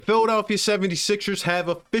Philadelphia 76ers have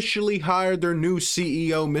officially hired their new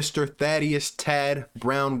CEO, Mr. Thaddeus Tad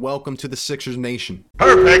Brown. Welcome to the Sixers Nation.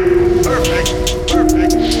 Perfect.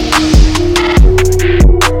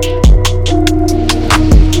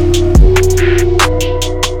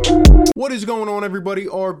 What is going on, everybody?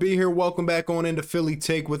 RB here. Welcome back on into Philly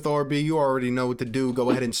Take with RB. You already know what to do. Go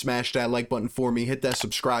ahead and smash that like button for me. Hit that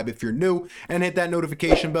subscribe if you're new, and hit that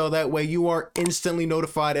notification bell. That way you are instantly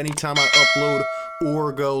notified anytime I upload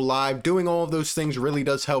or go live. Doing all of those things really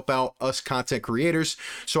does help out us content creators,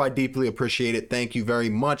 so I deeply appreciate it. Thank you very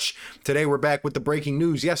much. Today we're back with the breaking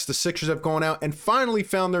news. Yes, the Sixers have gone out and finally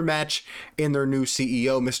found their match in their new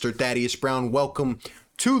CEO, Mr. Thaddeus Brown. Welcome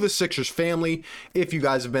to the Sixers family. If you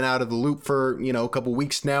guys have been out of the loop for, a couple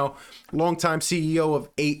weeks now, longtime CEO of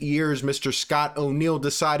 8 years, Mr. Scott O'Neil,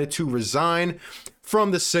 decided to resign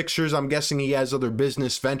from the Sixers. I'm guessing he has other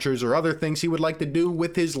business ventures or other things he would like to do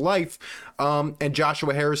with his life. And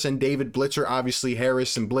Joshua Harris and David Blitzer, obviously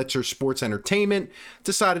Harris and Blitzer Sports Entertainment,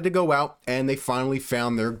 decided to go out and they finally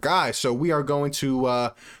found their guy. So we are going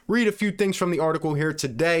to read a few things from the article here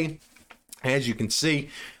today. As you can see,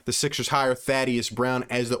 the Sixers hire Thaddeus Brown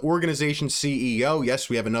as the organization's CEO. Yes,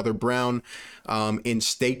 we have another Brown in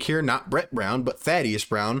stake here. Not Brett Brown, but Thaddeus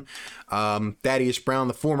Brown. Thaddeus Brown,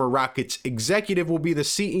 the former Rockets executive, will be the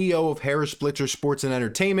CEO of Harris Blitzer Sports and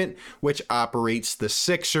Entertainment, which operates the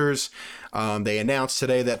Sixers. They announced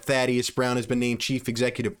today that Thaddeus Brown has been named Chief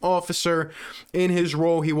Executive Officer. In his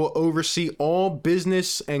role, he will oversee all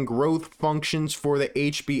business and growth functions for the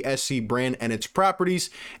HBSC brand and its properties,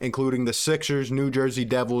 including the Sixers, New Jersey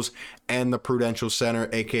Devils, and the Prudential Center,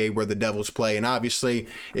 aka where the Devils play. And obviously,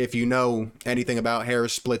 if you know anything about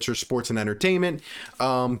Harris Blitzer Sports and Entertainment,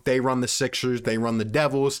 they run the Sixers, they run the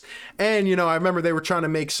Devils. And, I remember they were trying to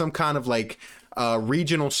make some kind of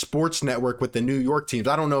regional sports network with the New York teams.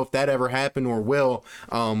 I don't know if that ever happened or will.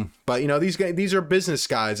 But these are business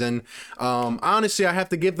guys, and honestly, I have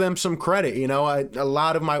to give them some credit. A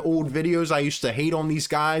lot of my old videos, I used to hate on these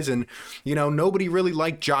guys, and nobody really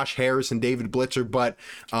liked Josh Harris and David Blitzer, but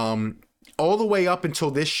all the way up until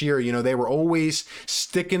this year, they were always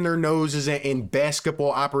sticking their noses in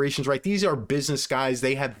basketball operations, right? These are business guys.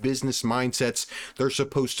 They have business mindsets. They're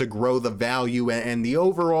supposed to grow the value and the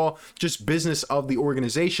overall just business of the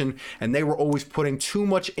organization. And they were always putting too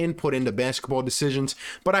much input into basketball decisions.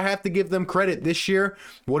 But I have to give them credit. This year,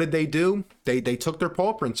 what did they do? They took their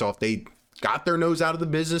paw prints off. They got their nose out of the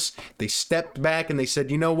business. They stepped back and they said,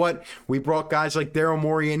 you know what? We brought guys like Daryl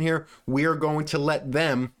Morey in here. We are going to let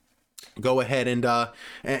them go ahead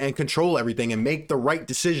and control everything and make the right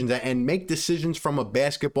decisions and make decisions from a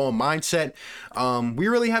basketball mindset. We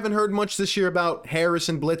really haven't heard much this year about Harris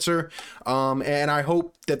and Blitzer, and I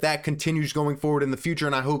hope that continues going forward in the future.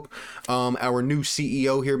 And I hope our new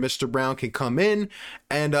CEO here, Mr. Brown, can come in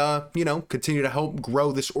and continue to help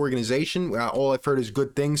grow this organization. All I've heard is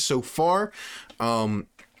good things so far.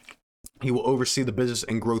 He will oversee the business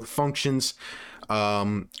and growth functions.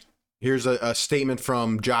 Here's a statement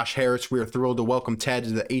from Josh Harris. We are thrilled to welcome Tad to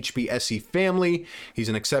the HBSC family. He's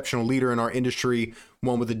an exceptional leader in our industry,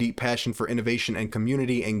 one with a deep passion for innovation and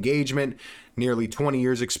community engagement. Nearly 20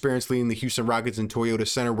 years experience leading the Houston Rockets and Toyota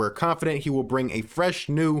Center. We're confident he will bring a fresh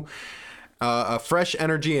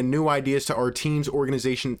energy and new ideas to our teams,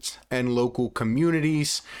 organizations, and local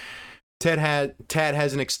communities. Tad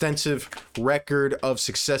has an extensive record of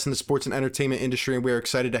success in the sports and entertainment industry, and we are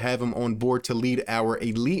excited to have him on board to lead our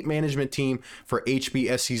elite management team for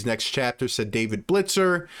HBSC's next chapter, said David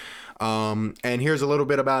Blitzer. And here's a little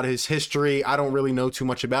bit about his history. I don't really know too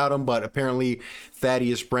much about him, but apparently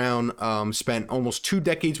Thaddeus Brown spent almost 2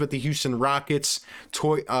 decades with the Houston Rockets,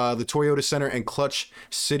 the Toyota Center, and Clutch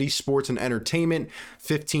City Sports and Entertainment.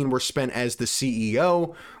 15 were spent as the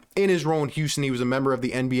CEO. In his role in Houston, he was a member of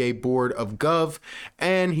the NBA Board of Gov,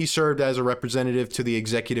 and he served as a representative to the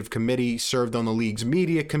executive committee, served on the league's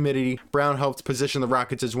media committee. Brown helped position the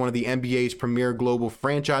Rockets as one of the NBA's premier global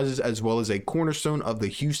franchises, as well as a cornerstone of the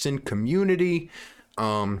Houston community.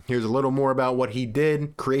 Here's a little more about what he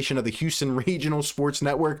did. Creation of the Houston Regional Sports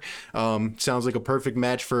Network. Sounds like a perfect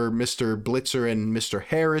match for Mr. Blitzer and Mr.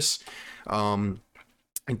 Harris.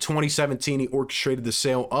 In 2017, he orchestrated the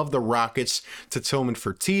sale of the Rockets to Tillman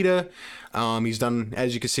Fertitta. He's done,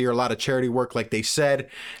 as you can see here, a lot of charity work, like they said.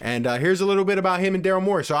 And here's a little bit about him and Daryl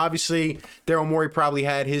Morey. So obviously, Daryl Morey probably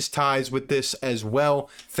had his ties with this as well.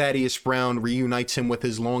 Thaddeus Brown reunites him with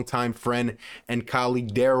his longtime friend and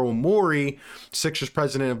colleague Daryl Morey, Sixers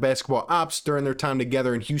president of basketball ops. During their time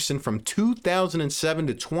together in Houston from 2007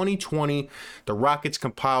 to 2020, the Rockets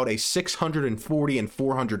compiled a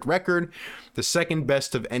 640-400 record, the second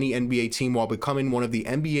best of of any NBA team while becoming one of the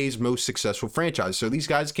NBA's most successful franchises. So these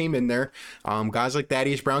guys came in there, guys like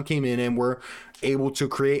Thaddeus Brown came in and were able to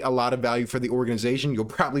create a lot of value for the organization. You'll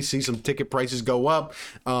probably see some ticket prices go up.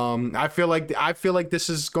 I feel like this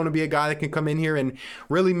is going to be a guy that can come in here and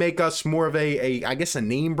really make us more of a I guess a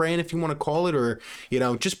name brand, if you want to call it, or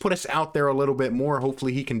just put us out there a little bit more.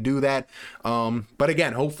 Hopefully he can do that. But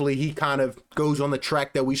again, hopefully he kind of goes on the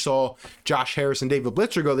track that we saw Josh Harris and David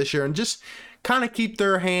Blitzer go this year, and just kind of keep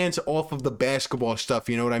their hands off of the basketball stuff,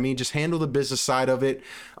 you know what I mean? Just handle the business side of it,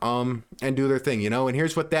 and do their thing, And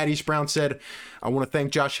here's what Thaddeus Brown said. I want to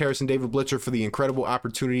thank Josh Harris and David Blitzer for the incredible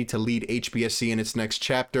opportunity to lead HBSC in its next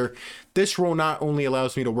chapter. This role not only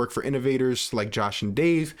allows me to work for innovators like Josh and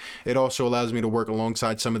Dave, it also allows me to work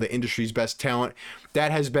alongside some of the industry's best talent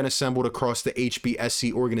that has been assembled across the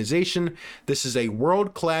HBSC organization. This is a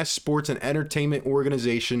world-class sports and entertainment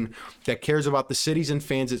organization that cares about the cities and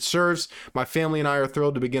fans it serves. My family and I are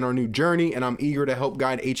thrilled to begin our new journey, and I'm eager to help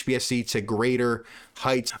guide HBSC to greater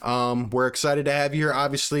heights. We're excited to have you here.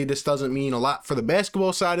 Obviously, this doesn't mean a lot for the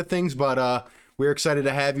basketball side of things, but we're excited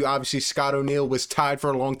to have you. Obviously, Scott O'Neil was tied for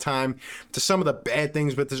a long time to some of the bad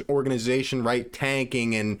things with this organization, right?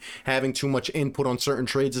 Tanking and having too much input on certain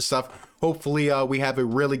trades and stuff. Hopefully, we have a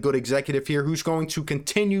really good executive here who's going to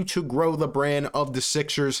continue to grow the brand of the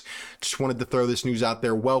Sixers. Just wanted to throw this news out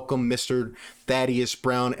there. Welcome, Mr. Thaddeus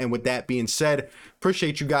Brown. And with that being said,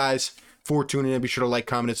 appreciate you guys for tuning in. Be sure to like,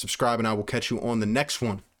 comment, and subscribe, and I will catch you on the next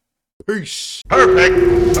one. Peace. Perfect.